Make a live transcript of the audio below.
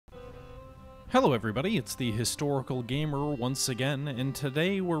Hello everybody, it's the Historical Gamer once again, and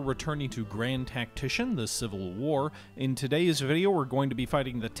today we're returning to Grand Tactician, the Civil War. In today's video we're going to be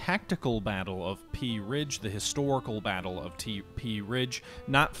fighting the tactical battle of Pea Ridge, the historical battle of Pea Ridge,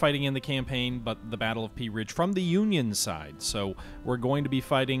 not fighting in the campaign, but the Battle of Pea Ridge from the Union side. So we're going to be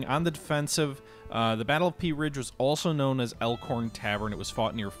fighting on the defensive. The Battle of Pea Ridge was also known as Elkhorn Tavern. It was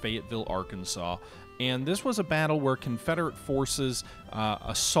fought near Fayetteville, Arkansas. And this was a battle where Confederate forces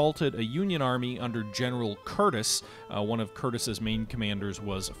assaulted a Union army under General Curtis. One of Curtis's main commanders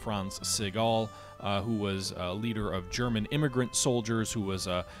was Franz Sigel, who was a leader of German immigrant soldiers, who was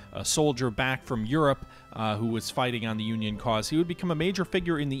a soldier back from Europe, who was fighting on the Union cause. He would become a major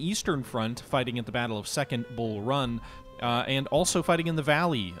figure in the Eastern Front, fighting at the Battle of Second Bull Run, and also fighting in the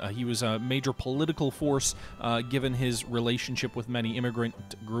Valley. He was a major political force given his relationship with many immigrant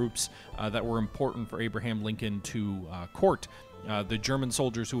groups that were important for Abraham Lincoln to court. The German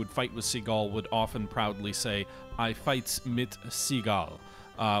soldiers who would fight with Sigel would often proudly say, "I fights mit Sigel,"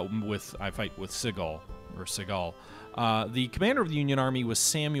 I fight with Sigel, or Sigel. The commander of the Union Army was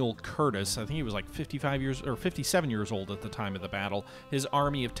Samuel Curtis. I think he was like 57 years old at the time of the battle. His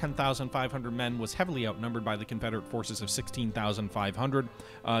army of 10,500 men was heavily outnumbered by the Confederate forces of 16,500.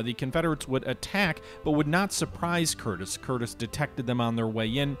 The Confederates would attack, but would not surprise Curtis. Curtis detected them on their way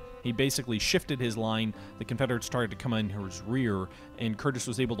in. He basically shifted his line. The Confederates started to come in his rear, and Curtis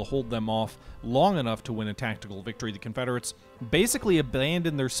was able to hold them off long enough to win a tactical victory. The Confederates basically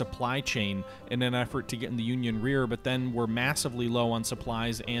abandoned their supply chain in an effort to get in the Union rear, but then were massively low on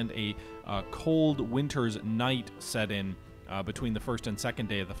supplies, and a cold winter's night set in between the first and second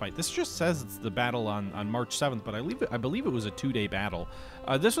day of the fight. This just says it's the battle on March 7th, but I believe it was a two-day battle.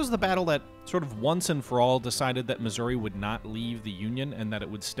 This was the battle that sort of once and for all decided that Missouri would not leave the Union and that it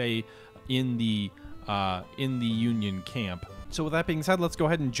would stay in the Union camp. So with that being said, let's go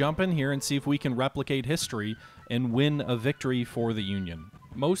ahead and jump in here and see if we can replicate history and win a victory for the Union.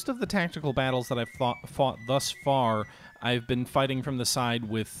 Most of the tactical battles that I've fought thus far, I've been fighting from the side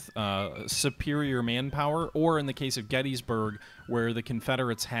with superior manpower, or in the case of Gettysburg, where the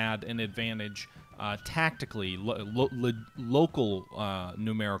Confederates had an advantage tactically, local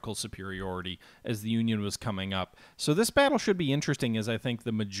numerical superiority as the Union was coming up. So this battle should be interesting, as I think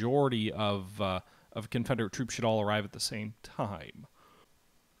the majority of Confederate troops should all arrive at the same time.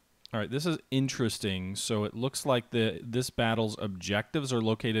 All right, this is interesting. So it looks like this battle's objectives are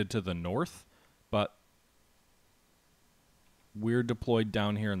located to the north, but we're deployed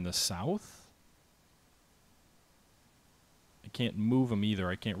down here in the south. I can't move them either.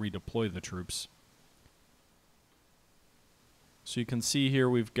 I can't redeploy the troops. So you can see here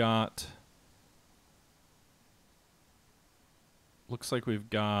we've got... Looks like we've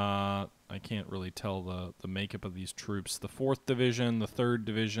got... I can't really tell the makeup of these troops. The 4th Division, the 3rd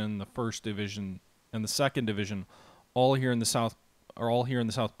Division, the 1st Division, and the 2nd Division, all here in the south,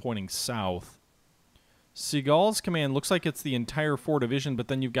 pointing south. Sigel's command looks like it's the entire 4th Division, but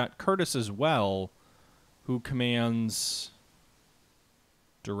then you've got Curtis as well, who commands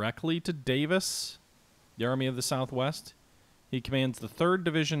directly to Davis, the Army of the Southwest. He commands the 3rd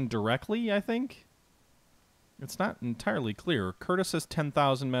Division directly, I think. It's not entirely clear. Curtis has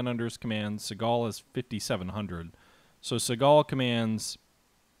 10,000 men under his command. Sigel has 5,700. So Sigel commands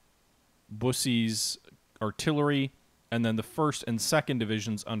Bussy's artillery, and then the 1st and 2nd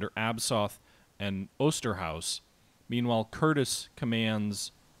Divisions under Absoth and Osterhaus. Meanwhile, Curtis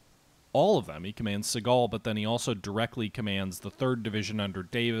commands all of them. He commands Sigel, but then he also directly commands the 3rd Division under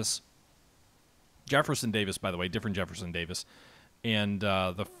Davis. Jefferson Davis, by the way, different Jefferson Davis. And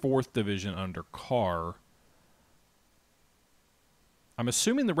the 4th Division under Carr. I'm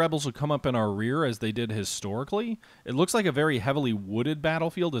assuming the rebels will come up in our rear as they did historically. It looks like a very heavily wooded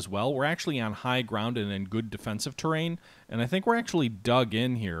battlefield as well. We're actually on high ground and in good defensive terrain, and I think we're actually dug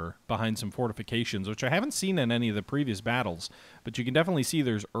in here behind some fortifications, which I haven't seen in any of the previous battles, but you can definitely see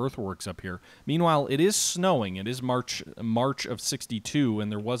there's earthworks up here. Meanwhile, it is snowing. It is March of '62,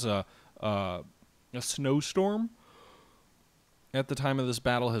 and there was a snowstorm at the time of this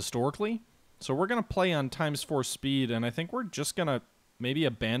battle historically. So we're going to play on ×4 speed, and I think we're just going to maybe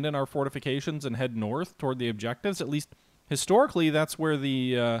abandon our fortifications and head north toward the objectives. At least historically, that's where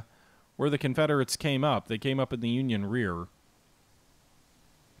the Confederates came up. They came up in the Union rear,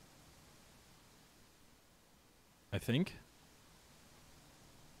 I think.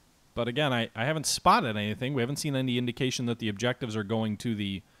 But again, I haven't spotted anything. We haven't seen any indication that the objectives are going to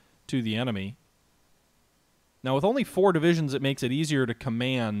the enemy. Now, with only 4 divisions, it makes it easier to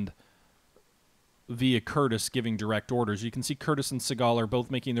command via Curtis giving direct orders. You can see Curtis and Sigel are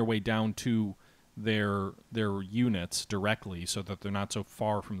both making their way down to their units directly so that they're not so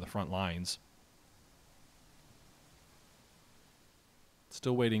far from the front lines.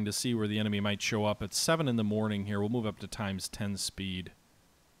 Still waiting to see where the enemy might show up. It's 7 in the morning here. We'll move up to times 10 speed.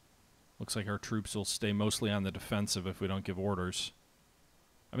 Looks like our troops will stay mostly on the defensive if we don't give orders.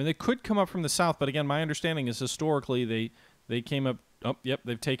 I mean, they could come up from the south, but again, my understanding is historically they came up... Oh, yep,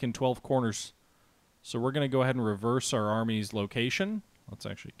 they've taken 12 corners. So we're going to go ahead and reverse our army's location. Let's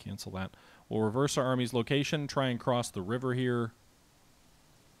actually cancel that. We'll reverse our army's location, try and cross the river here,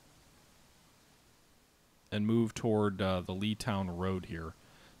 and move toward the Leetown Road here.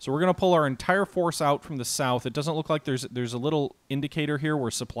 So we're going to pull our entire force out from the south. It doesn't look like there's a little indicator here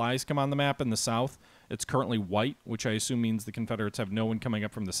where supplies come on the map in the south. It's currently white, which I assume means the Confederates have no one coming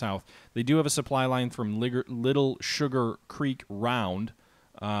up from the south. They do have a supply line from Little Sugar Creek Round,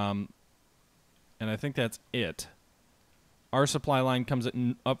 and I think that's it. Our supply line comes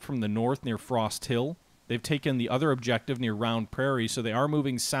up from the north near Frost Hill. They've taken the other objective near Round Prairie, so they are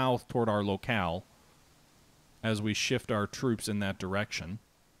moving south toward our locale as we shift our troops in that direction.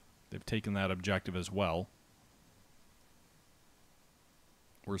 They've taken that objective as well.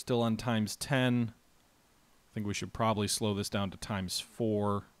 We're still on times 10. I think we should probably slow this down to times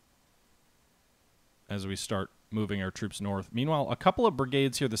 4 as we start moving our troops north. Meanwhile, a couple of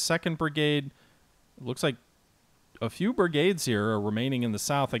brigades here. The 2nd Brigade, it looks like a few brigades here are remaining in the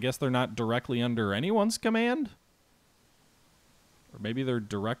south. I guess they're not directly under anyone's command? Or maybe they're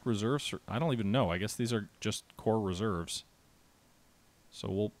direct reserves? I don't even know. I guess these are just corps reserves.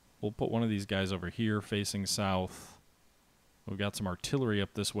 So we'll put one of these guys over here facing south. We've got some artillery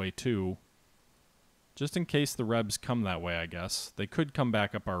up this way too. Just in case the Rebs come that way, I guess. They could come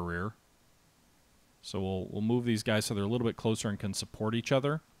back up our rear. So we'll move these guys so they're a little bit closer and can support each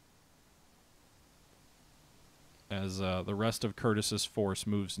other as the rest of Curtis's force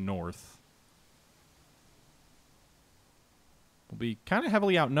moves north. We'll be kind of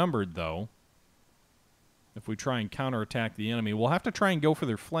heavily outnumbered, though, if we try and counterattack the enemy. We'll have to try and go for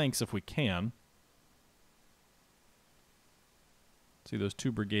their flanks if we can. See those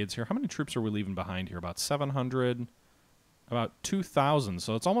 2 brigades here. How many troops are we leaving behind here? About 700, about 2,000.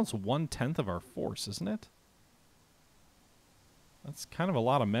 So it's almost 1/10 of our force, isn't it? That's kind of a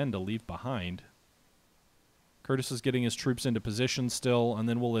lot of men to leave behind. Curtis is getting his troops into position still, and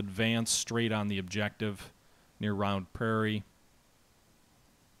then we'll advance straight on the objective near Round Prairie.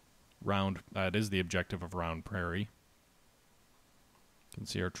 It is the objective of Round Prairie. You can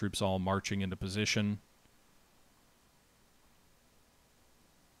see our troops all marching into position.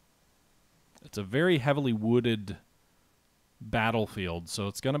 It's a very heavily wooded battlefield, so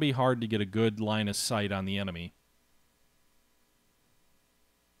it's going to be hard to get a good line of sight on the enemy.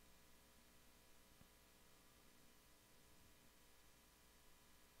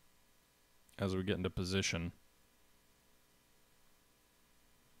 As we get into position.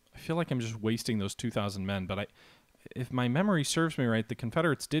 I feel like I'm just wasting those 2,000 men, but if my memory serves me right, the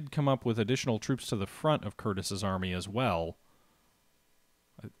Confederates did come up with additional troops to the front of Curtis's army as well.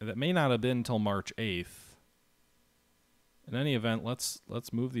 That may not have been until March 8th. In any event, let's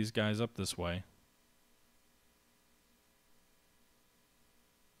move these guys up this way.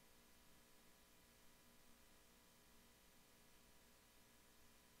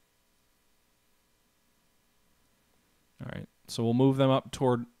 All right, so we'll move them up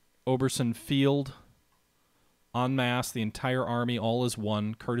toward Oberson Field. En masse, the entire army, all is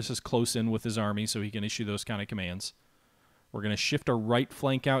one. Curtis is close in with his army, so he can issue those kind of commands. We're going to shift our right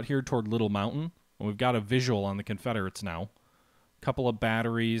flank out here toward Little Mountain. And we've got a visual on the Confederates now. A couple of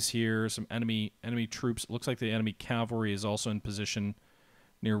batteries here, some enemy troops. It looks like the enemy cavalry is also in position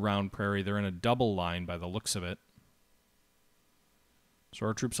near Round Prairie. They're in a double line by the looks of it. So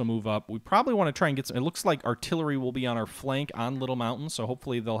our troops will move up. We probably want to try and get some... It looks like artillery will be on our flank on Little Mountain, so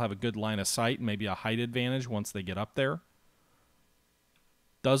hopefully they'll have a good line of sight and maybe a height advantage once they get up there.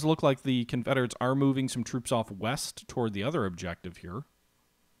 Does look like the Confederates are moving some troops off west toward the other objective here.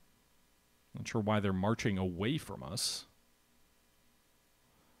 Not sure why they're marching away from us.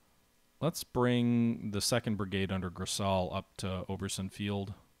 Let's bring the 2nd Brigade under Grasal up to Oberson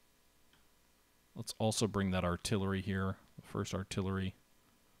Field. Let's also bring that artillery here, the 1st Artillery.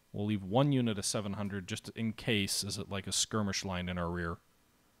 We'll leave 1 unit of 700 just in case, as it like a skirmish line in our rear.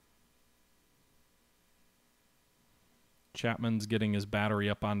 Chapman's getting his battery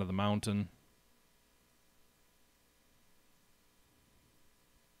up onto the mountain.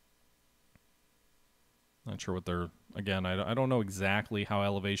 Not sure what they're... Again, I don't know exactly how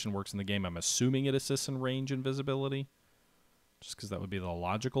elevation works in the game. I'm assuming it assists in range and visibility, just because that would be the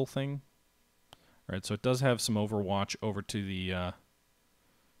logical thing. All right, so it does have some overwatch over to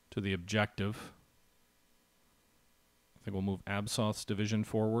the objective. I think we'll move Absoth's division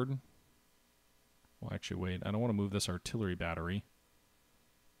forward. Well, actually, wait. I don't want to move this artillery battery.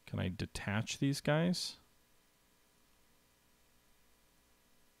 Can I detach these guys?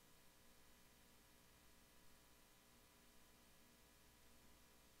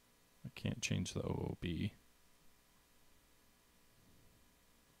 I can't change the OOB.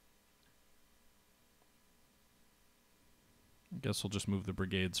 I guess we'll just move the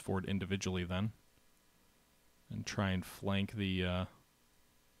brigades forward individually then, and try and flank the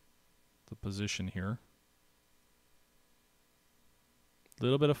position here. A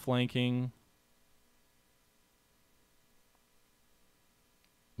little bit of flanking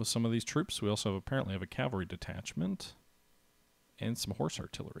with some of these troops. We also apparently have a cavalry detachment and some horse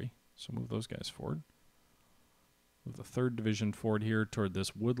artillery, so move those guys forward. Move the 3rd Division forward here toward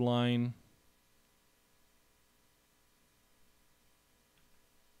this wood line.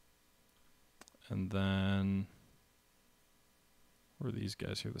 And then, where are these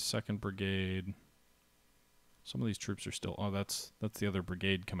guys here? The 2nd Brigade. Some of these troops are still... Oh, that's the other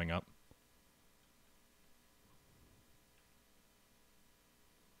brigade coming up.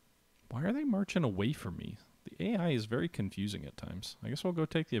 Why are they marching away from me? The AI is very confusing at times. I guess we'll go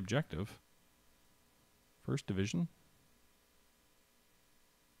take the objective. 1st Division.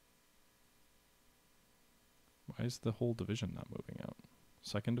 Why is the whole division not moving out?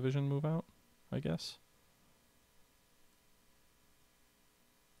 2nd Division move out, I guess.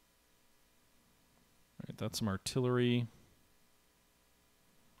 Alright, that's some artillery.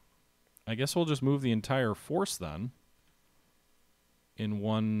 I guess we'll just move the entire force then. In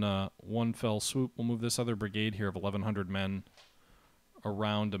one fell swoop. We'll move this other brigade here of 1,100 men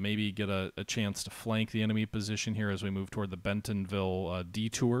around to maybe get a chance to flank the enemy position here as we move toward the Bentonville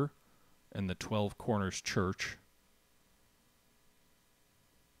detour and the 12 Corners Church.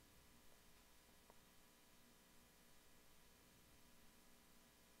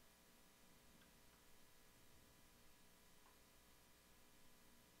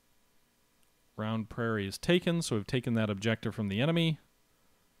 Round Prairie is taken, so we've taken that objective from the enemy.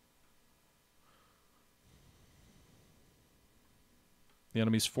 The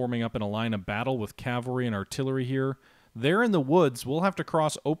enemy's forming up in a line of battle with cavalry and artillery here. They're in the woods. We'll have to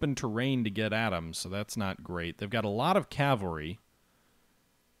cross open terrain to get at them, so that's not great. They've got a lot of cavalry.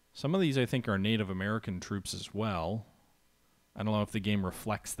 Some of these, I think, are Native American troops as well. I don't know if the game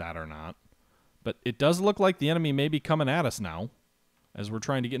reflects that or not. But it does look like the enemy may be coming at us now. As we're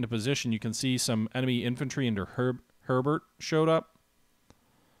trying to get into position, you can see some enemy infantry under Herbert showed up.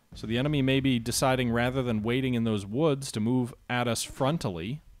 So the enemy may be deciding, rather than waiting in those woods, to move at us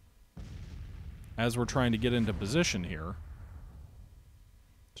frontally as we're trying to get into position here.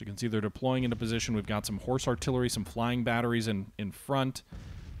 So you can see they're deploying into position. We've got some horse artillery, some flying batteries in front.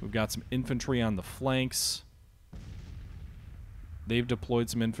 We've got some infantry on the flanks. They've deployed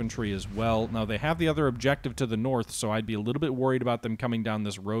some infantry as well. Now, they have the other objective to the north, so I'd be a little bit worried about them coming down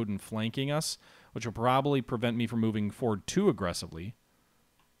this road and flanking us, which will probably prevent me from moving forward too aggressively.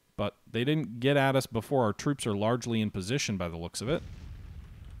 But they didn't get at us before our troops are largely in position by the looks of it.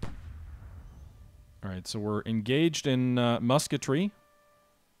 All right, so we're engaged in musketry.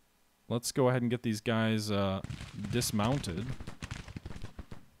 Let's go ahead and get these guys dismounted.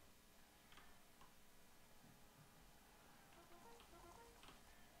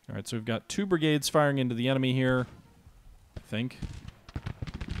 All right, so we've got 2 brigades firing into the enemy here, I think.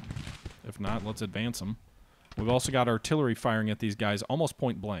 If not, let's advance them. We've also got artillery firing at these guys almost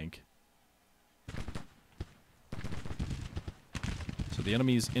point blank. So the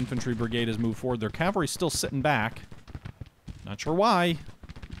enemy's infantry brigade has moved forward. Their cavalry's still sitting back. Not sure why.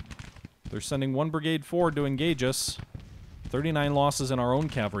 They're sending 1 brigade forward to engage us. 39 losses in our own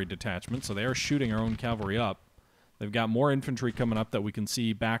cavalry detachment, so they are shooting our own cavalry up. They've got more infantry coming up that we can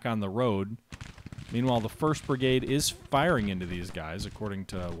see back on the road. Meanwhile, the 1st Brigade is firing into these guys, according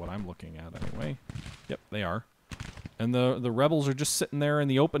to what I'm looking at anyway. Yep, they are. And the rebels are just sitting there in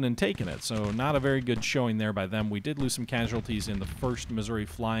the open and taking it, so not a very good showing there by them. We did lose some casualties in the 1st Missouri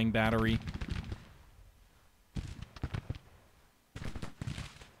Flying Battery.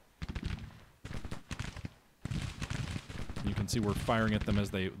 You can see we're firing at them as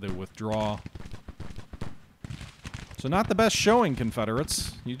they withdraw. So not the best showing,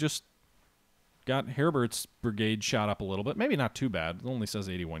 Confederates. You just got Herbert's brigade shot up a little bit. Maybe not too bad. It only says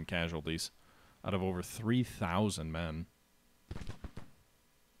 81 casualties out of over 3,000 men.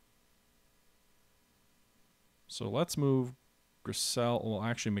 So let's move Grissel. Well,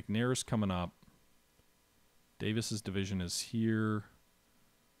 actually, McNair's coming up. Davis's division is here.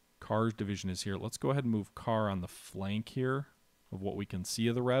 Carr's division is here. Let's go ahead and move Carr on the flank here of what we can see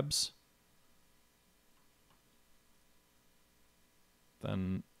of the Rebs.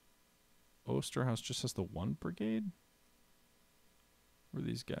 Then Osterhaus just has the 1 brigade. Where are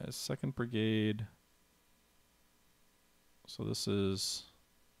these guys? 2nd Brigade. So this is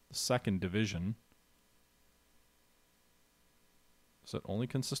the 2nd Division. Does it only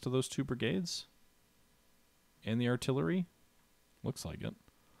consist of those 2 brigades? And the artillery? Looks like it.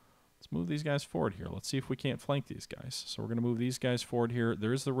 Let's move these guys forward here. Let's see if we can't flank these guys. So we're going to move these guys forward here.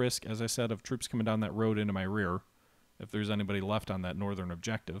 There is the risk, as I said, of troops coming down that road into my rear, if there's anybody left on that northern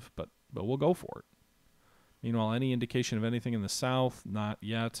objective, but we'll go for it. Meanwhile, any indication of anything in the south? Not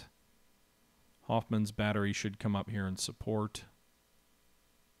yet. Hoffman's battery should come up here and support.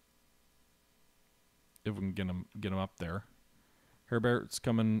 If we can get him up there. Herbert's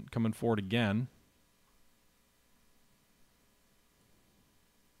coming forward again.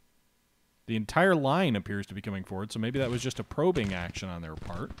 The entire line appears to be coming forward, so maybe that was just a probing action on their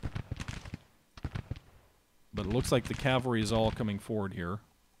part. But it looks like the cavalry is all coming forward here.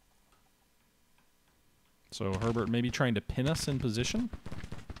 So Herbert maybe trying to pin us in position.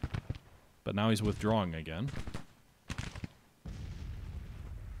 But now he's withdrawing again.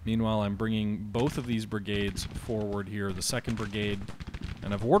 Meanwhile, I'm bringing both of these brigades forward here. The 2nd Brigade.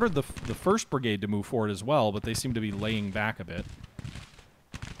 And I've ordered the 1st Brigade to move forward as well, but they seem to be laying back a bit.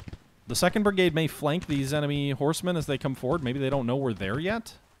 The 2nd Brigade may flank these enemy horsemen as they come forward. Maybe they don't know we're there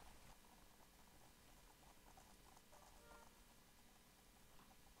yet.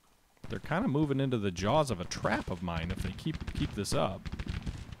 They're kind of moving into the jaws of a trap of mine if they keep this up.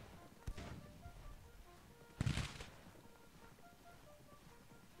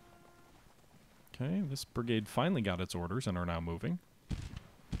 Okay, this brigade finally got its orders and are now moving.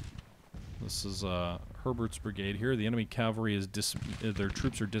 This is Herbert's brigade here. The enemy cavalry is their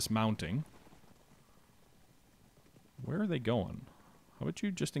troops are dismounting. Where are they going? How about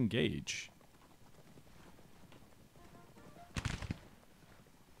you just engage?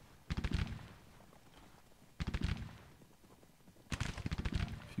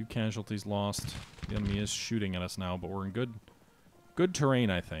 Few casualties lost. The enemy is shooting at us now, but we're in good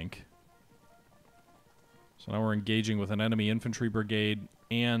terrain, I think. So now we're engaging with an enemy infantry brigade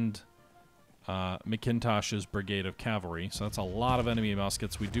and McIntosh's brigade of cavalry. So that's a lot of enemy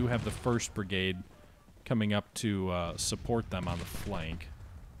muskets. We do have the 1st Brigade coming up to support them on the flank.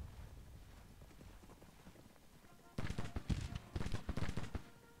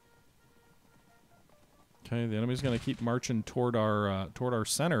 Okay, the enemy's going to keep marching toward our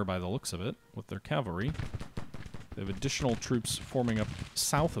center by the looks of it with their cavalry. They have additional troops forming up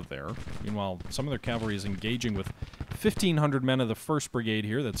south of there. Meanwhile, some of their cavalry is engaging with 1,500 men of the 1st Brigade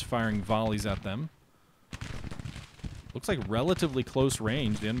here that's firing volleys at them. Looks like relatively close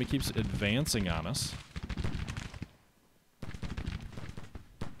range. The enemy keeps advancing on us.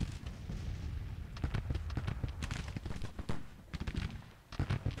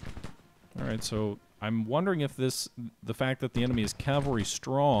 Alright, so I'm wondering if the fact that the enemy is cavalry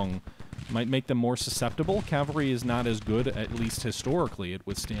strong might make them more susceptible. Cavalry is not as good, at least historically, at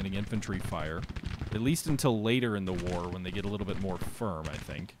withstanding infantry fire. At least until later in the war, when they get a little bit more firm, I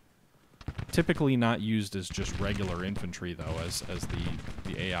think. Typically not used as just regular infantry, though, as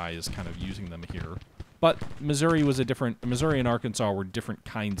the AI is kind of using them here. But Missouri and Arkansas were different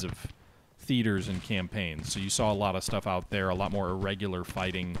kinds of theaters and campaigns. So you saw a lot of stuff out there, a lot more irregular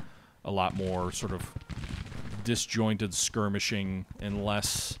fighting, a lot more sort of disjointed skirmishing, and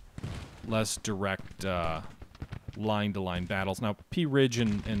less direct line-to-line battles. Now, Pea Ridge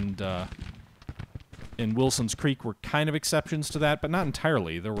and Wilson's Creek were kind of exceptions to that, but not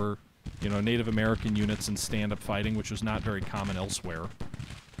entirely. There were, Native American units in stand-up fighting, which was not very common elsewhere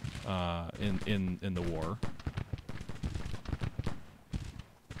in the war.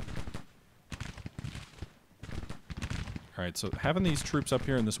 All right, so having these troops up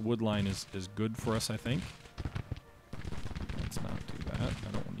here in this wood line is good for us, I think. Let's not do that.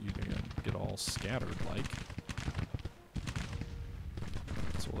 I don't want you to get all scattered like.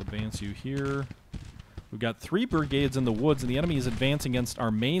 So we'll advance you here. We've got 3 brigades in the woods, and the enemy is advancing against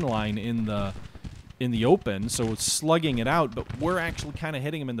our main line in the open, so it's slugging it out, but we're actually kind of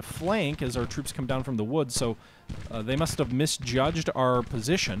hitting them in the flank as our troops come down from the woods, so they must have misjudged our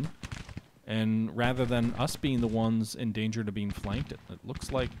position, and rather than us being the ones in danger to being flanked, it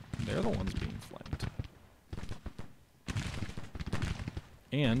looks like they're the ones being flanked.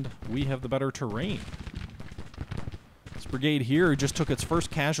 And we have the better terrain. This brigade here just took its first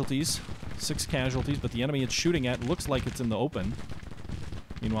casualties, 6 casualties, but the enemy it's shooting at looks like it's in the open.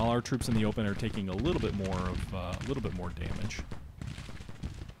 Meanwhile, our troops in the open are taking a little bit more damage.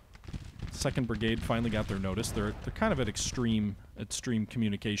 2nd Brigade finally got their notice. They're kind of at extreme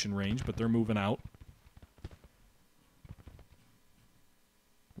communication range, but they're moving out.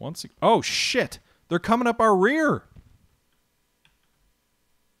 Oh shit! They're coming up our rear.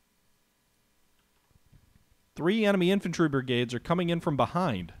 3 enemy infantry brigades are coming in from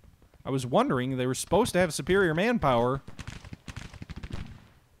behind. I was wondering, they were supposed to have superior manpower.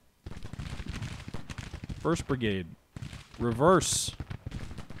 1st Brigade. Reverse.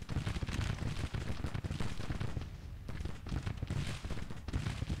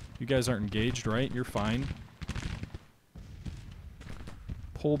 You guys aren't engaged, right? You're fine.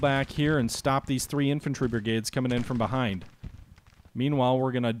 Pull back here and stop these 3 infantry brigades coming in from behind. Meanwhile,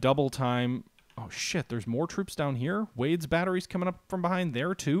 we're going to double time... Oh, shit, there's more troops down here? Wade's battery's coming up from behind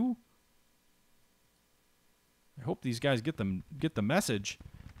there, too? I hope these guys get the message.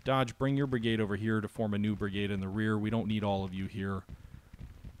 Dodge, bring your brigade over here to form a new brigade in the rear. We don't need all of you here.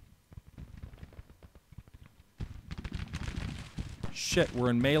 Shit, we're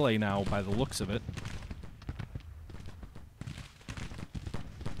in melee now by the looks of it.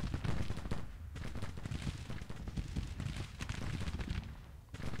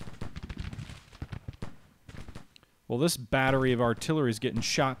 Well, this battery of artillery is getting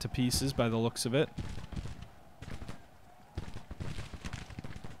shot to pieces by the looks of it.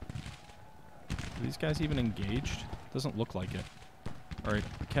 Are these guys even engaged? Doesn't look like it. Alright,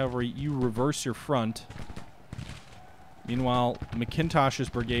 cavalry, you reverse your front. Meanwhile, McIntosh's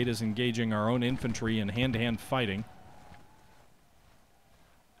brigade is engaging our own infantry in hand-to-hand fighting.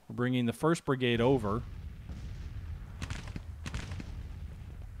 We're bringing the 1st Brigade over.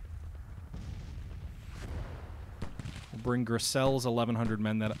 We'll bring Grissel's 1,100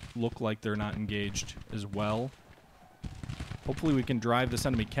 men that look like they're not engaged as well. Hopefully we can drive this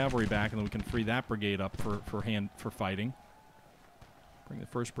enemy cavalry back and then we can free that brigade up for fighting. Bring the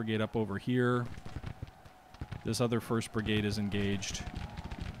 1st Brigade up over here. This other 1st Brigade is engaged.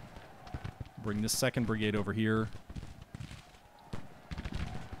 Bring this 2nd Brigade over here. I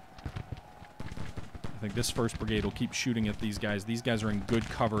think this 1st Brigade will keep shooting at these guys. These guys are in good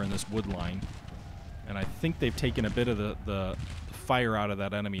cover in this wood line. And I think they've taken a bit of the fire out of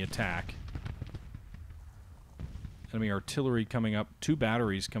that enemy attack. Enemy artillery coming up. 2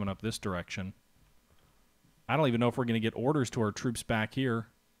 batteries coming up this direction. I don't even know if we're going to get orders to our troops back here.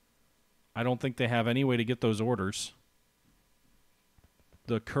 I don't think they have any way to get those orders.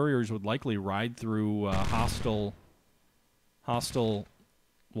 The couriers would likely ride through hostile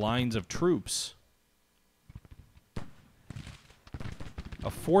lines of troops. A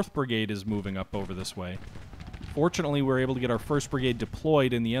 4th Brigade is moving up over this way. Fortunately, we're able to get our 1st Brigade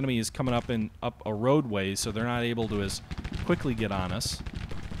deployed, and the enemy is coming up a roadway, so they're not able to as quickly get on us.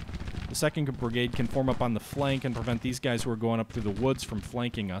 The 2nd Brigade can form up on the flank and prevent these guys who are going up through the woods from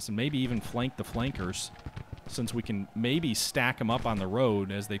flanking us, and maybe even flank the flankers, since we can maybe stack them up on the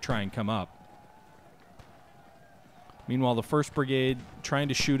road as they try and come up. Meanwhile, the 1st Brigade trying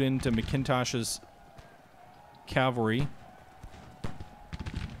to shoot into McIntosh's cavalry.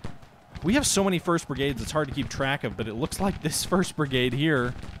 We have so many 1st Brigades, it's hard to keep track of, but it looks like this 1st Brigade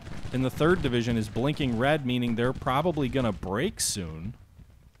here in the 3rd Division is blinking red, meaning they're probably going to break soon.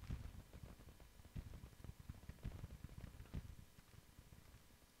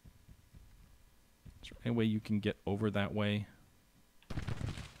 Is there any way you can get over that way?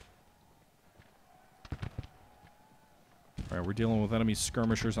 Alright, we're dealing with enemy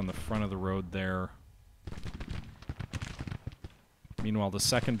skirmishers on the front of the road there. Meanwhile, the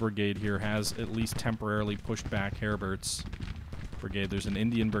 2nd Brigade here has at least temporarily pushed back Herbert's brigade. There's an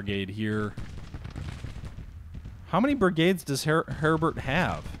Indian brigade here. How many brigades does Herbert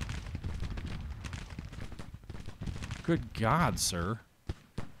have? Good God, sir.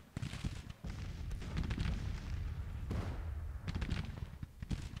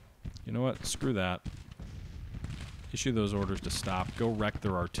 You know what? Screw that. Issue those orders to stop. Go wreck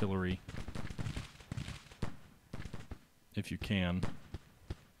their artillery. If you can.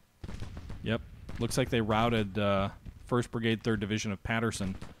 Yep. Looks like they routed 1st Brigade, 3rd Division of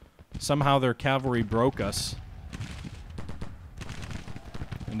Patterson. Somehow their cavalry broke us.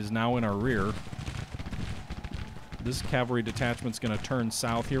 And is now in our rear. This cavalry detachment's going to turn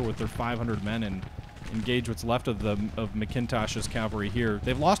south here with their 500 men and engage what's left of McIntosh's cavalry here.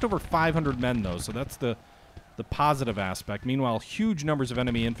 They've lost over 500 men, though, so that's the positive aspect. Meanwhile, huge numbers of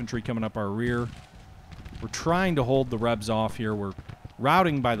enemy infantry coming up our rear. We're trying to hold the Rebs off here. We're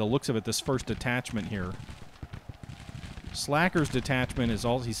routing, by the looks of it, this 1st detachment here. Slacker's detachment is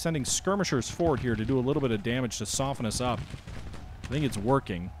he's sending skirmishers forward here to do a little bit of damage to soften us up. I think it's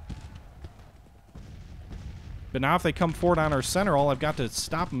working. But now if they come forward on our center, all I've got to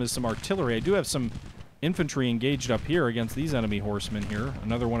stop them is some artillery. I do have some infantry engaged up here against these enemy horsemen here.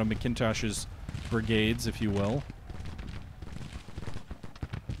 Another one of McIntosh's brigades, if you will.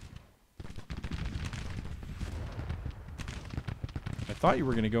 I thought you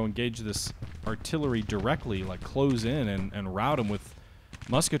were going to go engage this artillery directly, like close in and rout them with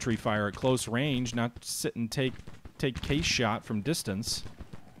musketry fire at close range, not sit and take case shot from distance.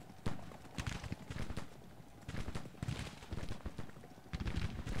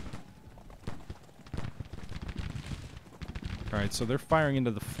 Alright, so they're firing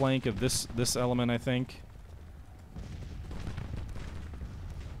into the flank of this element, I think.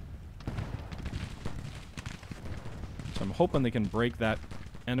 So I'm hoping they can break that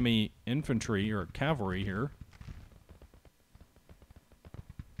enemy infantry or cavalry here.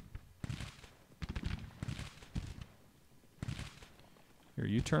 Here,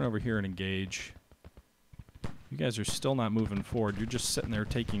 you turn over here and engage. You guys are still not moving forward. You're just sitting there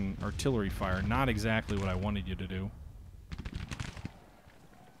taking artillery fire. Not exactly what I wanted you to do.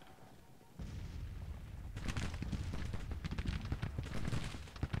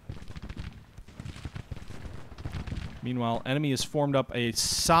 Meanwhile, enemy has formed up a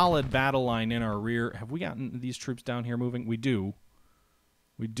solid battle line in our rear. Have we gotten these troops down here moving? We do.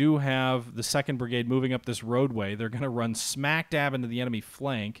 We do have the 2nd Brigade moving up this roadway. They're going to run smack dab into the enemy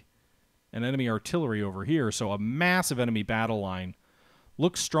flank and enemy artillery over here. So a massive enemy battle line.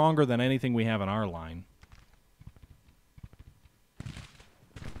 Looks stronger than anything we have in our line.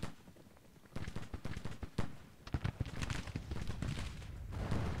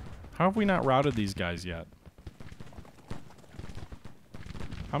 How have we not routed these guys yet?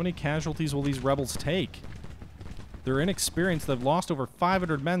 How many casualties will these rebels take? They're inexperienced. They've lost over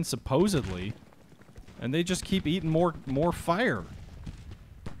 500 men, supposedly. And they just keep eating more fire.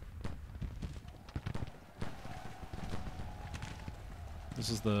 This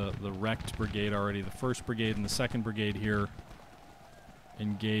is the wrecked brigade already. The 1st Brigade and the 2nd Brigade here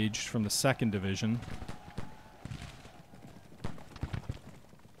engaged from the 2nd Division.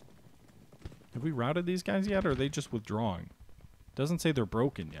 Have we routed these guys yet, or are they just withdrawing? Doesn't say they're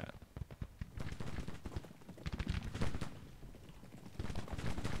broken yet.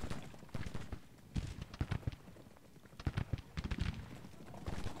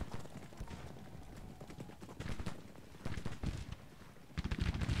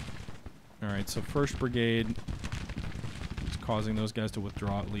 Alright, so 1st Brigade is causing those guys to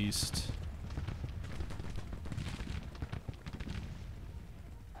withdraw at least.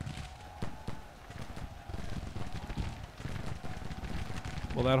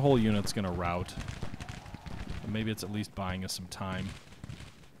 Well, that whole unit's going to rout. Maybe it's at least buying us some time.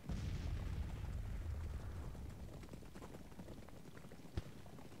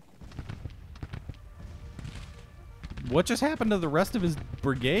 What just happened to the rest of his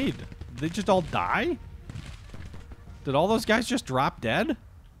brigade? Did they just all die? Did all those guys just drop dead?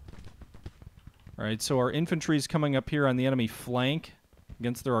 Alright, so our infantry is coming up here on the enemy flank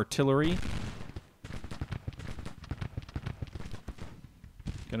against their artillery.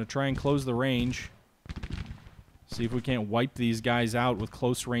 Gonna try and close the range. See if we can't wipe these guys out with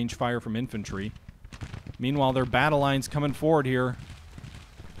close range fire from infantry. Meanwhile, their battle line's coming forward here.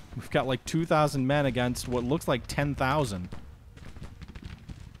 We've got like 2,000 men against what looks like 10,000.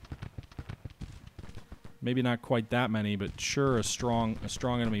 Maybe not quite that many, but sure a strong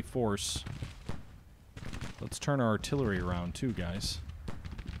enemy force. Let's turn our artillery around too, guys.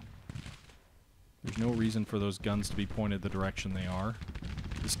 There's no reason for those guns to be pointed the direction they are.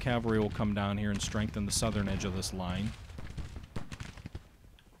 This cavalry will come down here and strengthen the southern edge of this line.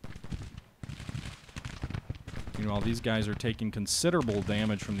 Meanwhile, these guys are taking considerable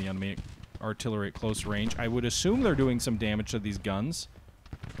damage from the enemy artillery at close range. I would assume they're doing some damage to these guns.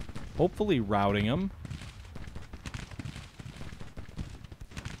 Hopefully routing them.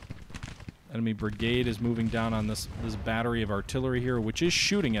 Enemy brigade is moving down on this battery of artillery here, which is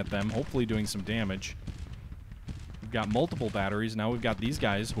shooting at them, hopefully doing some damage. We've got multiple batteries. Now we've got these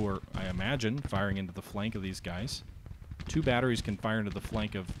guys who are, I imagine, firing into the flank of these guys. 2 batteries can fire into the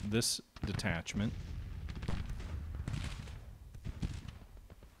flank of this detachment.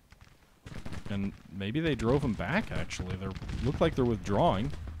 And maybe they drove them back, actually. They look like they're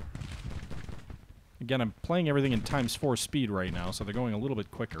withdrawing. Again, I'm playing everything in ×4 speed right now, so they're going a little bit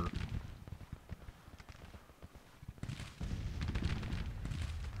quicker.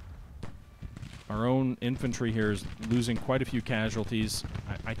 Our own infantry here is losing quite a few casualties.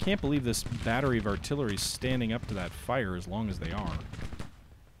 I can't believe this battery of artillery is standing up to that fire as long as they are.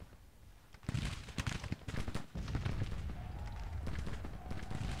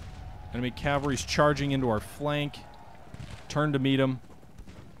 Enemy cavalry's charging into our flank. Turn to meet them.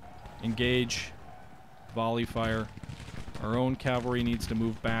 Engage. Volley fire. Our own cavalry needs to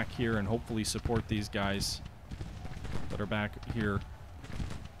move back here and hopefully support these guys that are back here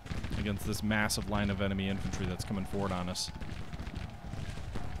against this massive line of enemy infantry that's coming forward on us.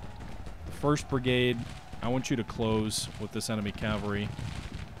 1st Brigade, I want you to close with this enemy cavalry.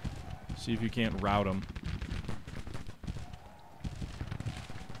 See if you can't rout them.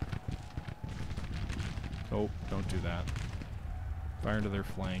 Oh, don't do that. Fire into their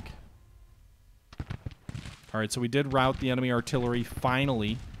flank. Alright, so we did rout the enemy artillery,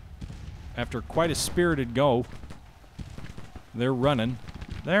 finally. After quite a spirited go. They're running.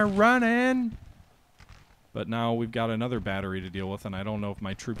 They're running! But now we've got another battery to deal with, and I don't know if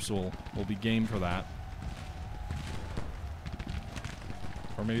my troops will be game for that.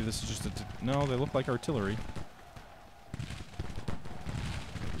 Or maybe this is just a... No, they look like artillery.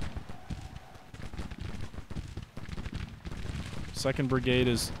 Second Brigade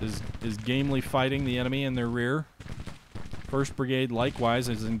is gamely fighting the enemy in their rear. 1st Brigade, likewise,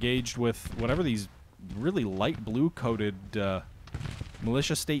 is engaged with whatever these really light blue-coated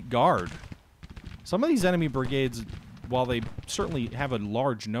militia state guard. Some of these enemy brigades, while they certainly have a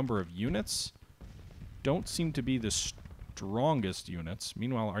large number of units, don't seem to be the strongest units.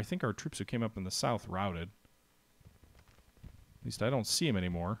 Meanwhile, I think our troops who came up in the south routed. At least I don't see them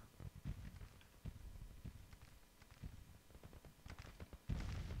anymore.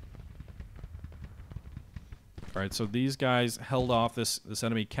 Alright, so these guys held off this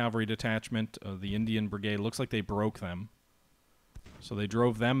enemy cavalry detachment of the Indian Brigade. Looks like they broke them. So they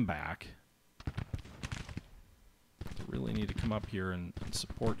drove them back. They really need to come up here and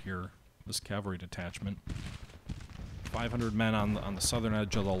support here this cavalry detachment. 500 men on the southern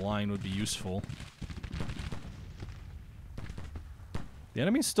edge of the line would be useful. The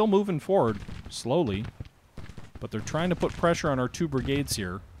enemy's still moving forward, slowly. But they're trying to put pressure on our 2 brigades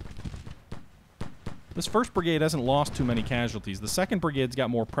here. This 1st Brigade hasn't lost too many casualties. The 2nd Brigade's got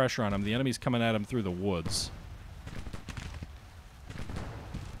more pressure on them. The enemy's coming at them through the woods.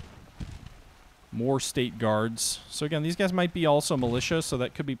 More state guards. So again, these guys might be also militia, so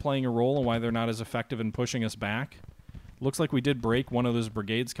that could be playing a role in why they're not as effective in pushing us back. Looks like we did break one of those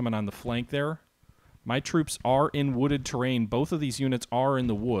brigades coming on the flank there. My troops are in wooded terrain. Both of these units are in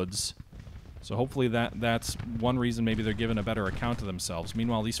the woods. So hopefully that's one reason maybe they're giving a better account of themselves.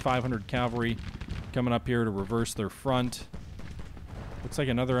 Meanwhile, these 500 cavalry coming up here to reverse their front. Looks like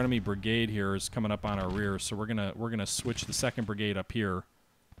another enemy brigade here is coming up on our rear, so we're gonna switch the 2nd Brigade up here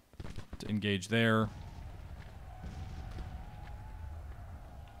to engage there.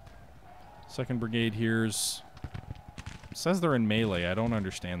 2nd Brigade here's says they're in melee. I don't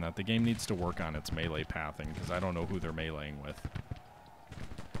understand that. The game needs to work on its melee pathing because I don't know who they're meleeing with.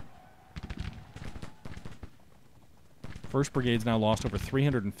 1st Brigade's now lost over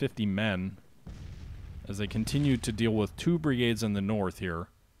 350 men as they continue to deal with 2 brigades in the north here.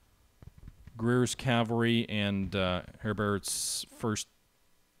 Greer's cavalry and Herbert's 1st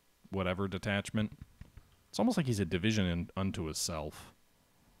whatever detachment. It's almost like he's a division unto himself.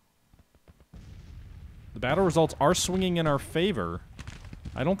 The battle results are swinging in our favor.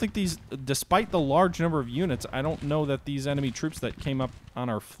 I don't think these, despite the large number of units, I don't know that these enemy troops that came up on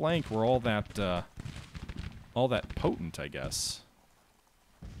our flank were all that potent, I guess.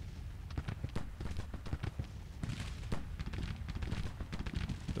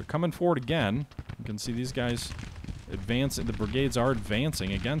 They're coming forward again. You can see these guys advancing. The brigades are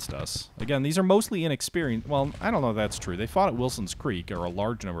advancing against us. Again, these are mostly inexperienced. Well, I don't know if that's true. They fought at Wilson's Creek, or a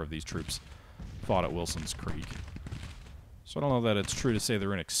large number of these troops fought at Wilson's Creek. So I don't know that it's true to say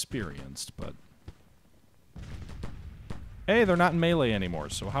they're inexperienced, but... Hey, they're not in melee anymore,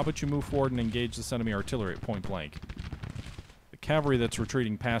 so how about you move forward and engage this enemy artillery at point blank? The cavalry that's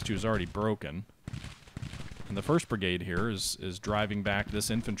retreating past you is already broken. And the 1st Brigade here is driving back this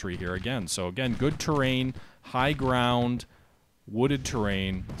infantry here again. So again, good terrain, high ground, wooded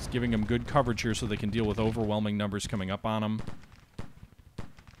terrain. It's giving them good coverage here so they can deal with overwhelming numbers coming up on them.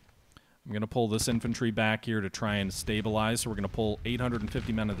 I'm going to pull this infantry back here to try and stabilize. So we're going to pull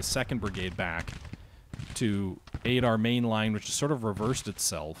 850 men of the 2nd Brigade back to aid our main line, which has sort of reversed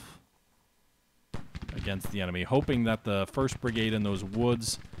itself against the enemy, hoping that the 1st Brigade in those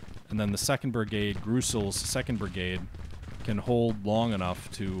woods and then the 2nd Brigade, Grusel's 2nd Brigade, can hold long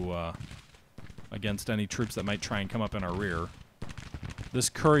enough to against any troops that might try and come up in our rear. This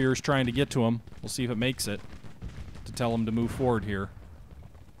courier's trying to get to him. We'll see if it makes it, to tell him to move forward here.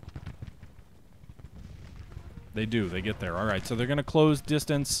 They do. They get there. All right, so they're going to close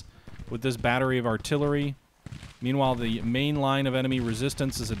distance with this battery of artillery. Meanwhile, the main line of enemy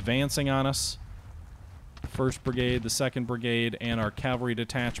resistance is advancing on us. 1st Brigade, the 2nd Brigade, and our cavalry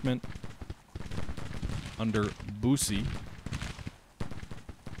detachment under Busey.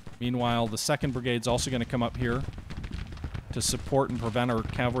 Meanwhile, the 2nd Brigade's also going to come up here to support and prevent our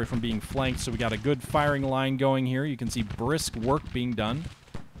cavalry from being flanked. So we got a good firing line going here. You can see brisk work being done.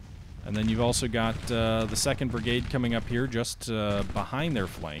 And then you've also got the 2nd Brigade coming up here just behind their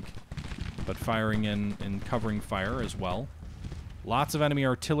flank, but firing and covering fire as well. Lots of enemy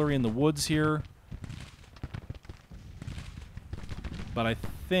artillery in the woods here. But I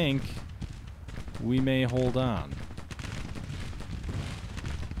think we may hold on.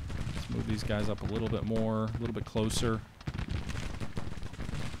 Let's move these guys up a little bit more, a little bit closer.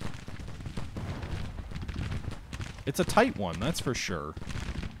 It's a tight one, that's for sure.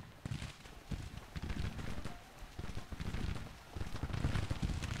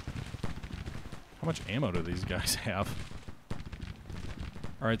 How much ammo do these guys have?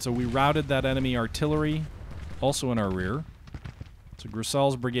 Alright, so we routed that enemy artillery, also in our rear. So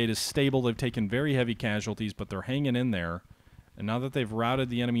Grissel's brigade is stable. They've taken very heavy casualties, but they're hanging in there. And now that they've routed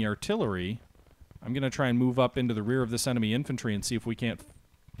the enemy artillery, I'm going to try and move up into the rear of this enemy infantry and see if we can't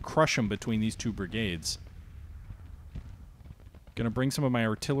crush them between these 2 brigades. Going to bring some of my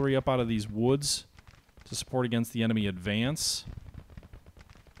artillery up out of these woods to support against the enemy advance.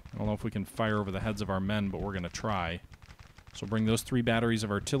 I don't know if we can fire over the heads of our men, but we're going to try. So bring those 3 batteries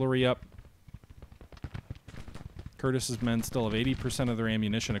of artillery up. Curtis's men still have 80% of their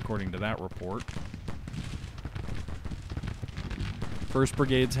ammunition, according to that report. 1st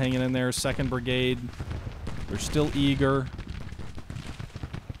Brigade's hanging in there. 2nd Brigade, they're still eager.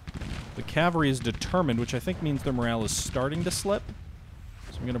 The cavalry is determined, which I think means their morale is starting to slip.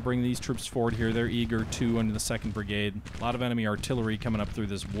 So I'm going to bring these troops forward here. They're eager, too, under the 2nd Brigade. A lot of enemy artillery coming up through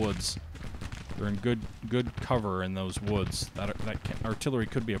this woods. They're in good cover in those woods. That artillery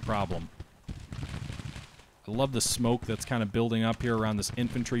could be a problem. I love the smoke that's kind of building up here around this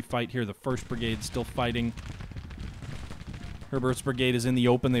infantry fight here. The 1st Brigade still fighting. Herbert's brigade is in the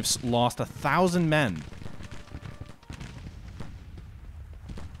open. They've lost 1,000 men.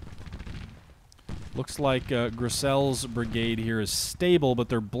 Looks like Grissel's brigade here is stable, but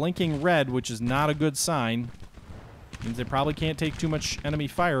they're blinking red, which is not a good sign. Means they probably can't take too much enemy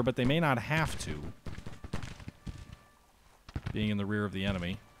fire, but they may not have to, being in the rear of the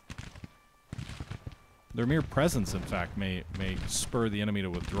enemy. Their mere presence, in fact, may spur the enemy to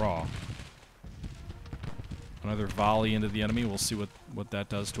withdraw. Another volley into the enemy. We'll see what that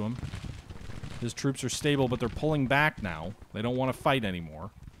does to him. His troops are stable, but they're pulling back now. They don't want to fight anymore.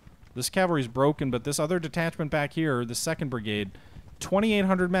 This cavalry's broken, but this other detachment back here, the 2nd Brigade,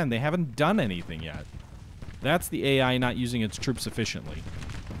 2,800 men. They haven't done anything yet. That's the AI not using its troops efficiently.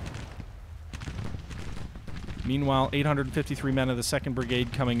 Meanwhile, 853 men of the 2nd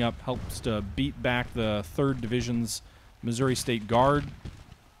Brigade coming up helps to beat back the 3rd Division's Missouri State Guard.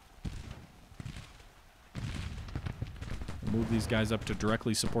 We'll move these guys up to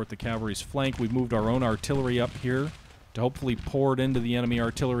directly support the cavalry's flank. We've moved our own artillery up here to hopefully pour it into the enemy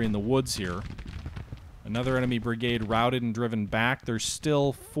artillery in the woods here. Another enemy brigade routed and driven back. There's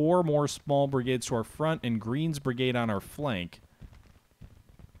still 4 more small brigades to our front and Green's brigade on our flank.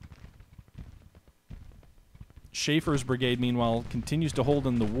 Schaefer's brigade, meanwhile, continues to hold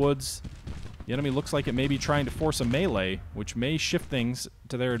in the woods. The enemy looks like it may be trying to force a melee, which may shift things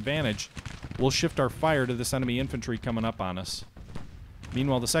to their advantage. We'll shift our fire to this enemy infantry coming up on us.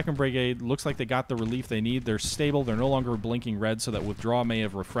 Meanwhile, the 2nd Brigade looks like they got the relief they need. They're stable. They're no longer blinking red, so that withdrawal may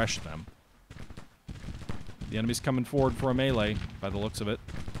have refreshed them. The enemy's coming forward for a melee, by the looks of it.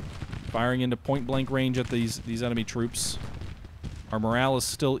 Firing into point-blank range at these enemy troops. Our morale is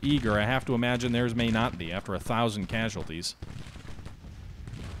still eager. I have to imagine theirs may not be after 1,000 casualties.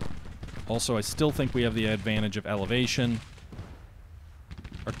 Also, I still think we have the advantage of elevation.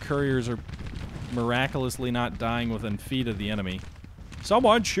 Our couriers are miraculously not dying within feet of the enemy.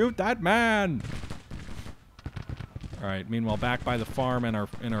 Someone shoot that man! Alright, meanwhile, back by the farm in our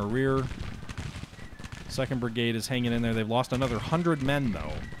rear. 2nd Brigade is hanging in there. They've lost another 100 men,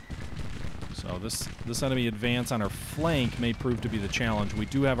 though. So this enemy advance on our flank may prove to be the challenge. We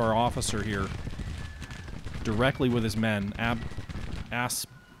do have our officer here directly with his men. Asboth?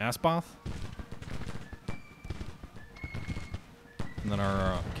 And then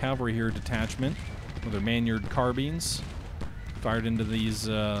our cavalry here detachment with their Manyard carbines fired into these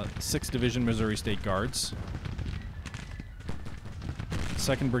 6th Division Missouri State Guards.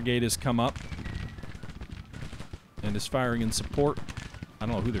 2nd Brigade has come up and is firing in support. I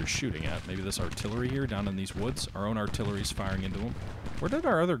don't know who they're shooting at. Maybe this artillery here down in these woods. Our own artillery's firing into them. Where did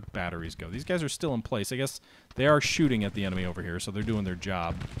our other batteries go? These guys are still in place. I guess they are shooting at the enemy over here, so they're doing their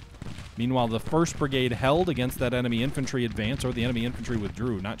job. Meanwhile, the 1st Brigade held against that enemy infantry advance, or the enemy infantry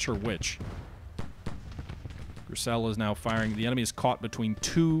withdrew. Not sure which. Grissel is now firing. The enemy is caught between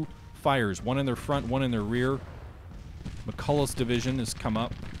 2 fires. One in their front, one in their rear. McCullough's division has come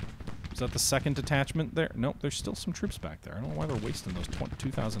up. Is that the second detachment there? Nope, there's still some troops back there. I don't know why they're wasting those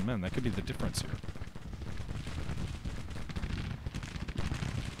 2,000 men. That could be the difference here.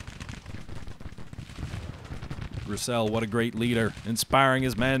 Roussel, what a great leader, inspiring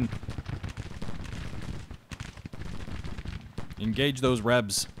his men. Engage those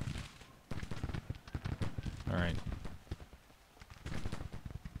Rebs. All right.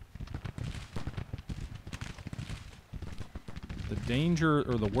 The danger,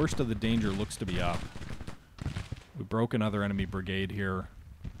 or the worst of the danger, looks to be up. We broke another enemy brigade here.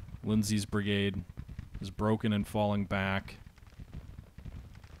 Lindsay's brigade is broken and falling back.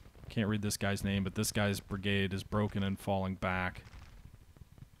 Can't read this guy's name, but this guy's brigade is broken and falling back.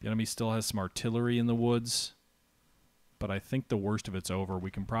 The enemy still has some artillery in the woods, but I think the worst of it's over.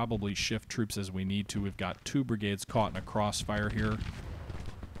 We can probably shift troops as we need to. We've got 2 brigades caught in a crossfire here.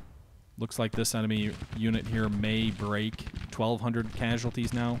 Looks like this enemy unit here may break. 1,200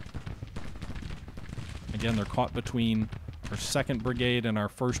 casualties now. Again, they're caught between our 2nd Brigade and our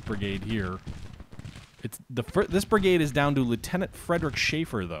 1st Brigade here. This brigade is down to Lieutenant Frederick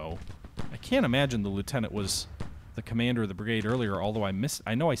Schaefer, though. I can't imagine the lieutenant was the commander of the brigade earlier, although I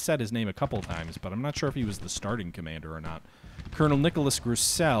know I said his name a couple times, but I'm not sure if he was the starting commander or not. Colonel Nicholas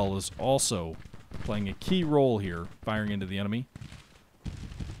Roussel is also playing a key role here, firing into the enemy.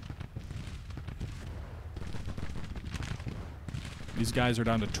 These guys are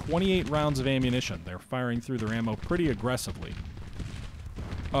down to 28 rounds of ammunition. They're firing through their ammo pretty aggressively.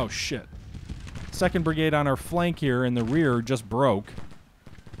 Oh, shit. 2nd Brigade on our flank here in the rear just broke.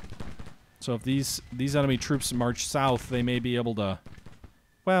 So if these enemy troops march south, they may be able to...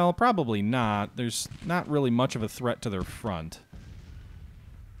 Well, probably not. There's not really much of a threat to their front.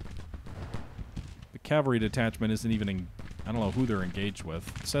 The cavalry detachment isn't even... I don't know who they're engaged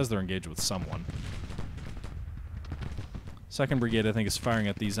with. It says they're engaged with someone. 2nd Brigade, I think, is firing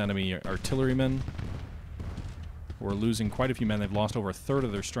at these enemy artillerymen. We're losing quite a few men. They've lost over 1/3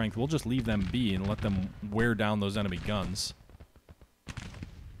 of their strength. We'll just leave them be and let them wear down those enemy guns.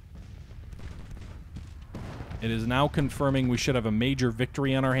 It is now confirming we should have a major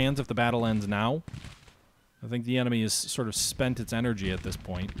victory on our hands if the battle ends now. I think the enemy has sort of spent its energy at this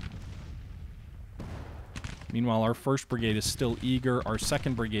point. Meanwhile, our 1st Brigade is still eager. Our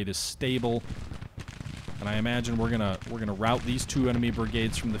 2nd Brigade is stable. And I imagine we're gonna rout these 2 enemy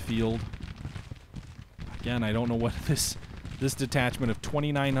brigades from the field. Again, I don't know what this detachment of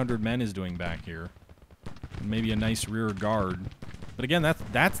 2,900 men is doing back here. And maybe a nice rear guard. But again,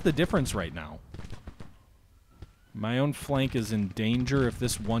 that's the difference right now. My own flank is in danger if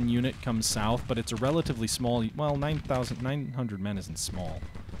this 1 unit comes south, but it's a relatively small... Well, 900 men isn't small.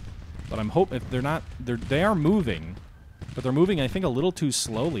 But I'm hoping if they're not... They are moving, but they're moving, I think, a little too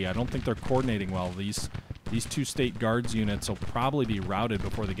slowly. I don't think they're coordinating well. These 2 state guards units will probably be routed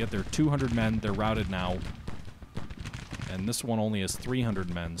before they get there. 200 men, they're routed now. And this one only has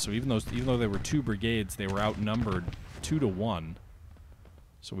 300 men. So even though there were 2 brigades, they were outnumbered 2 to 1.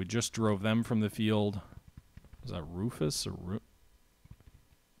 So we just drove them from the field. Is that Rufus or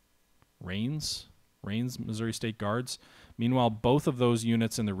Rains? Rains, Missouri State Guards. Meanwhile, both of those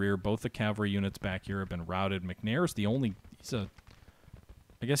units in the rear, both the cavalry units back here have been routed. McNair's the only...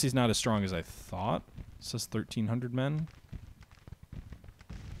 I guess he's not as strong as I thought. It says 1,300 men.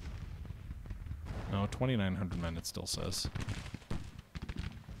 No, 2,900 men it still says.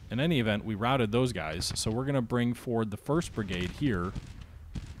 In any event, we routed those guys, so we're going to bring forward the 1st Brigade here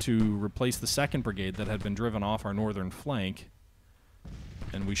to replace the 2nd Brigade that had been driven off our northern flank.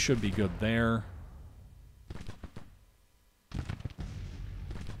 And we should be good there.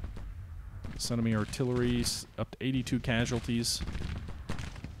 Enemy artillery up to 82 casualties.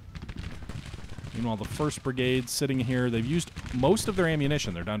 Meanwhile, the 1st Brigade sitting here, they've used most of their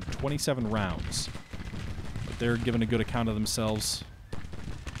ammunition. They're down to 27 rounds. But they're giving a good account of themselves.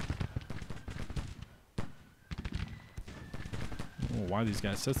 Oh, why these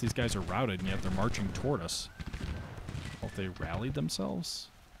guys? It says these guys are routed, and yet they're marching toward us. Well, if they rallied themselves?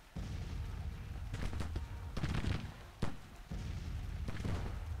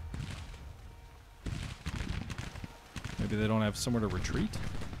 Maybe they don't have somewhere to retreat?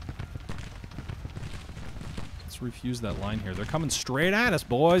 Let's refuse that line here. They're coming straight at us,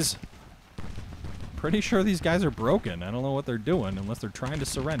 boys! Pretty sure these guys are broken. I don't know what they're doing, unless they're trying to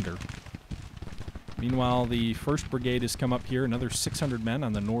surrender. Meanwhile, the 1st Brigade has come up here. Another 600 men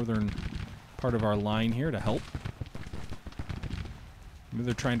on the northern part of our line here to help. Maybe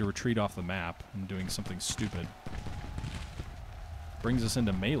they're trying to retreat off the map and doing something stupid. Brings us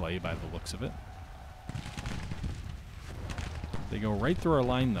into melee by the looks of it. They go right through our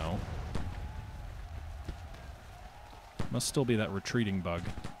line, though. Must still be that retreating bug.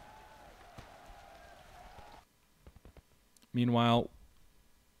 Meanwhile,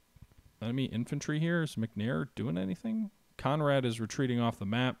 enemy infantry here. Is McNair doing anything? Conrad is retreating off the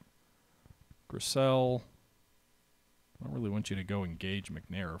map. Grissel. I don't really want you to go engage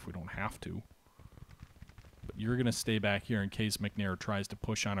McNair if we don't have to. But you're going to stay back here in case McNair tries to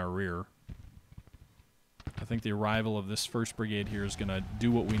push on our rear. I think the arrival of this 1st Brigade here is going to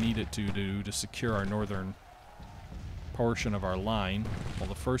do what we need it to do to secure our northern portion of our line, while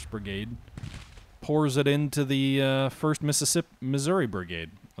the 1st Brigade pours it into the 1st Missouri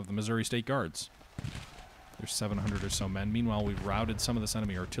Brigade of the Missouri State Guards. There's 700 or so men. Meanwhile, we've routed some of this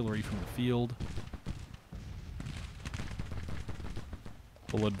enemy artillery from the field.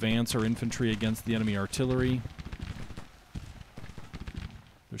 We'll advance our infantry against the enemy artillery.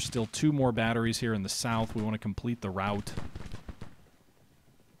 There's still 2 more batteries here in the south. We want to complete the route.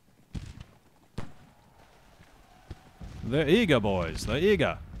 The eager boys, the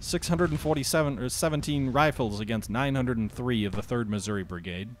eager. 647 or 17 rifles against 903 of the 3rd Missouri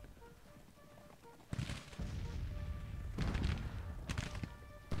Brigade.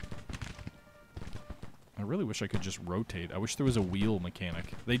 I really wish I could just rotate. I wish there was a wheel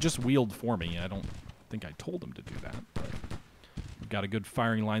mechanic. They just wheeled for me. I don't think I told them to do that, but we've got a good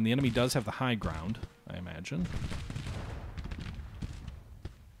firing line. The enemy does have the high ground, I imagine.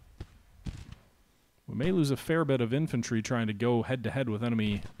 We may lose a fair bit of infantry trying to go head-to-head with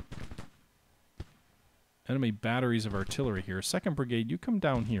enemy batteries of artillery here. 2nd Brigade, you come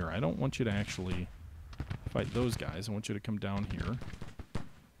down here. I don't want you to actually fight those guys. I want you to come down here.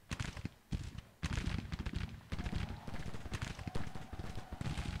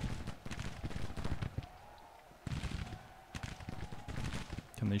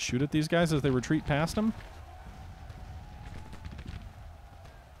 Can they shoot at these guys as they retreat past them?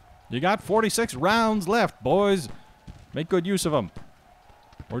 You got 46 rounds left, boys. Make good use of them.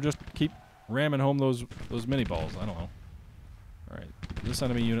 Or just keep ramming home those mini balls. I don't know. All right. This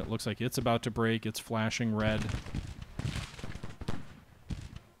enemy unit looks like it's about to break. It's flashing red.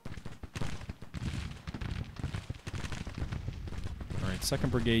 All right, 2nd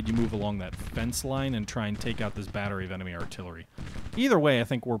Brigade, you move along that fence line and try and take out this battery of enemy artillery. Either way, I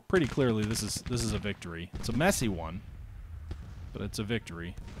think we're pretty clearly this is a victory. It's a messy one, but it's a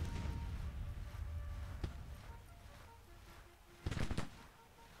victory.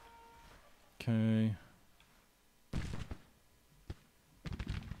 Okay. I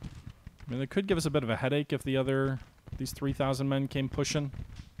mean, they could give us a bit of a headache if these 3,000 men came pushing.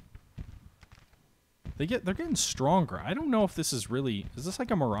 They're getting stronger. I don't know if this is this like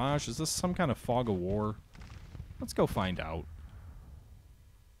a mirage? Is this some kind of fog of war? Let's go find out.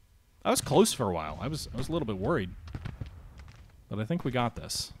 I was close for a while. I was a little bit worried. But I think we got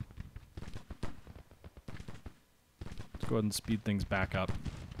this. Let's go ahead and speed things back up.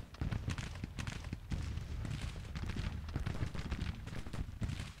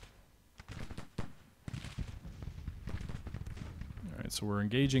 So we're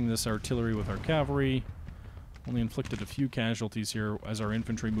engaging this artillery with our cavalry. Only inflicted a few casualties here as our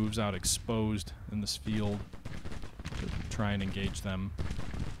infantry moves out exposed in this field to try and engage them.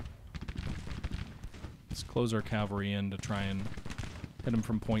 Let's close our cavalry in to try and hit them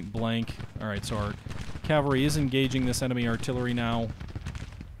from point blank. Alright, so our cavalry is engaging this enemy artillery now.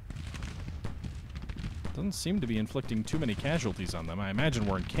 Doesn't seem to be inflicting too many casualties on them. I imagine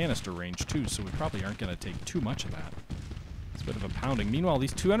we're in canister range too, so we probably aren't going to take too much of that. It's a bit of a pounding. Meanwhile,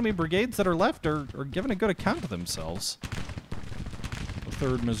 these 2 enemy brigades that are left are giving a good account of themselves. The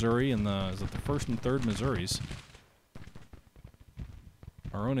 3rd Missouri and is it the 1st and 3rd Missouris?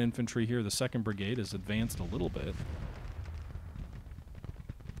 Our own infantry here, the 2nd Brigade, has advanced a little bit.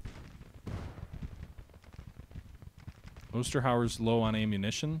 Osterhower's low on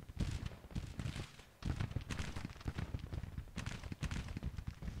ammunition.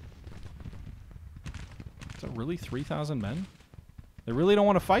 Is that really 3,000 men? They really don't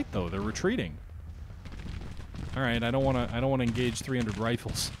want to fight though. They're retreating. All right, I don't want to engage 300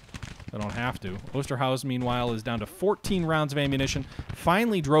 rifles. I don't have to. Osterhaus, meanwhile, is down to 14 rounds of ammunition.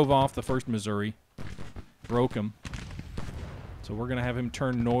 Finally drove off the 1st Missouri. Broke him. So we're going to have him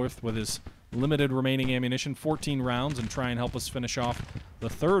turn north with his limited remaining ammunition, 14 rounds, and try and help us finish off the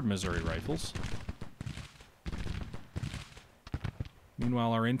 3rd Missouri Rifles.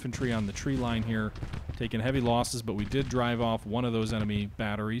 Meanwhile, our infantry on the tree line here taking heavy losses, but we did drive off one of those enemy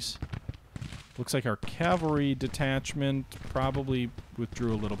batteries. Looks like our cavalry detachment probably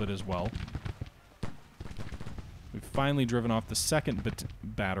withdrew a little bit as well. We've finally driven off the 2nd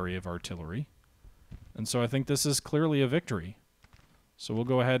battery of artillery. And so I think this is clearly a victory. So we'll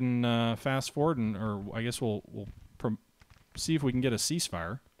go ahead and fast forward, or I guess we'll see if we can get a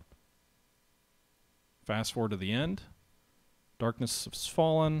ceasefire. Fast forward to the end. Darkness has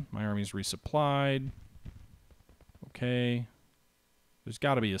fallen. My army's resupplied. Okay. There's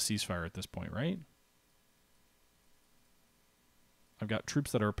got to be a ceasefire at this point, right? I've got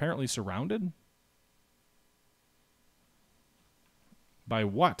troops that are apparently surrounded. By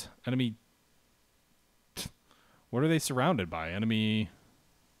what? Enemy... What are they surrounded by? Enemy...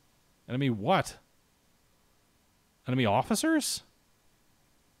 Enemy what? Enemy officers?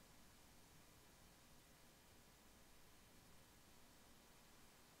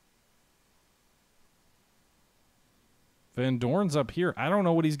 Van Dorn's up here. I don't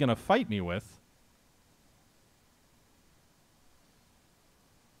know what he's going to fight me with.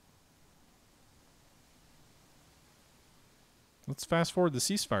 Let's fast forward the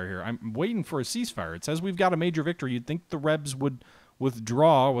ceasefire here. I'm waiting for a ceasefire. It says we've got a major victory. You'd think the Rebs would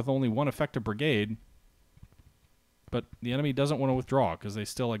withdraw with only one effective brigade. But the enemy doesn't want to withdraw because they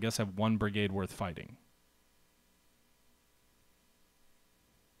still, I guess, have one brigade worth fighting.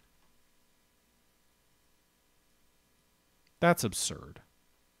 That's absurd.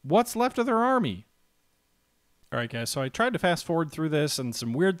 What's left of their army? All right, guys, so I tried to fast forward through this, and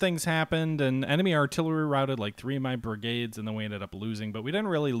some weird things happened, and enemy artillery routed like 3 of my brigades, and then we ended up losing. But we didn't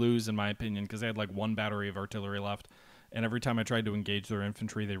really lose, in my opinion, because they had like 1 battery of artillery left, and every time I tried to engage their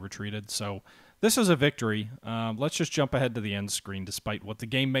infantry, they retreated. So this was a victory. Let's just jump ahead to the end screen, despite what the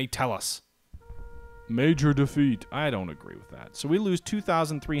game may tell us. Major defeat. I don't agree with that. So we lose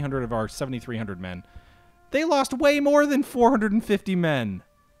 2,300 of our 7,300 men. They lost way more than 450 men.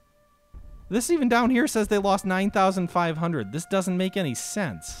 This even down here says they lost 9,500. This doesn't make any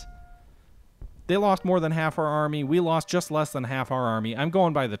sense. They lost more than half our army. We lost just less than half our army. I'm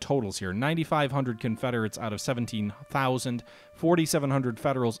going by the totals here. 9,500 Confederates out of 17,000. 4,700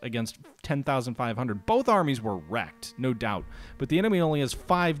 Federals against 10,500. Both armies were wrecked, no doubt. But the enemy only has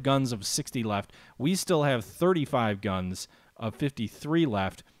 5 guns of 60 left. We still have 35 guns of 53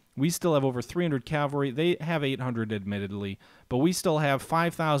 left. We still have over 300 cavalry. They have 800, admittedly. But we still have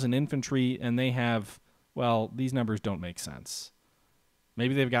 5,000 infantry, and they have, well, these numbers don't make sense.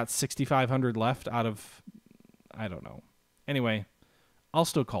 Maybe they've got 6,500 left out of, I don't know. Anyway, I'll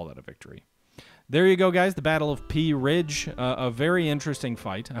still call that a victory. There you go, guys. The Battle of Pea Ridge. A very interesting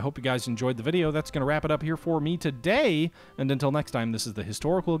fight. I hope you guys enjoyed the video. That's going to wrap it up here for me today. And until next time, this is the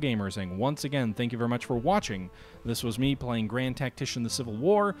Historical Gamer saying, once again, thank you very much for watching. This was me playing Grand Tactician: The Civil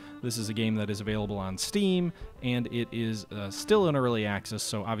War. This is a game that is available on Steam, and it is still in early access.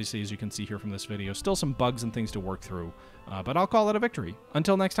 So obviously, as you can see here from this video, still some bugs and things to work through. But I'll call it a victory.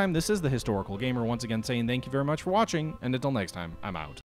 Until next time, this is the Historical Gamer once again saying thank you very much for watching. And until next time, I'm out.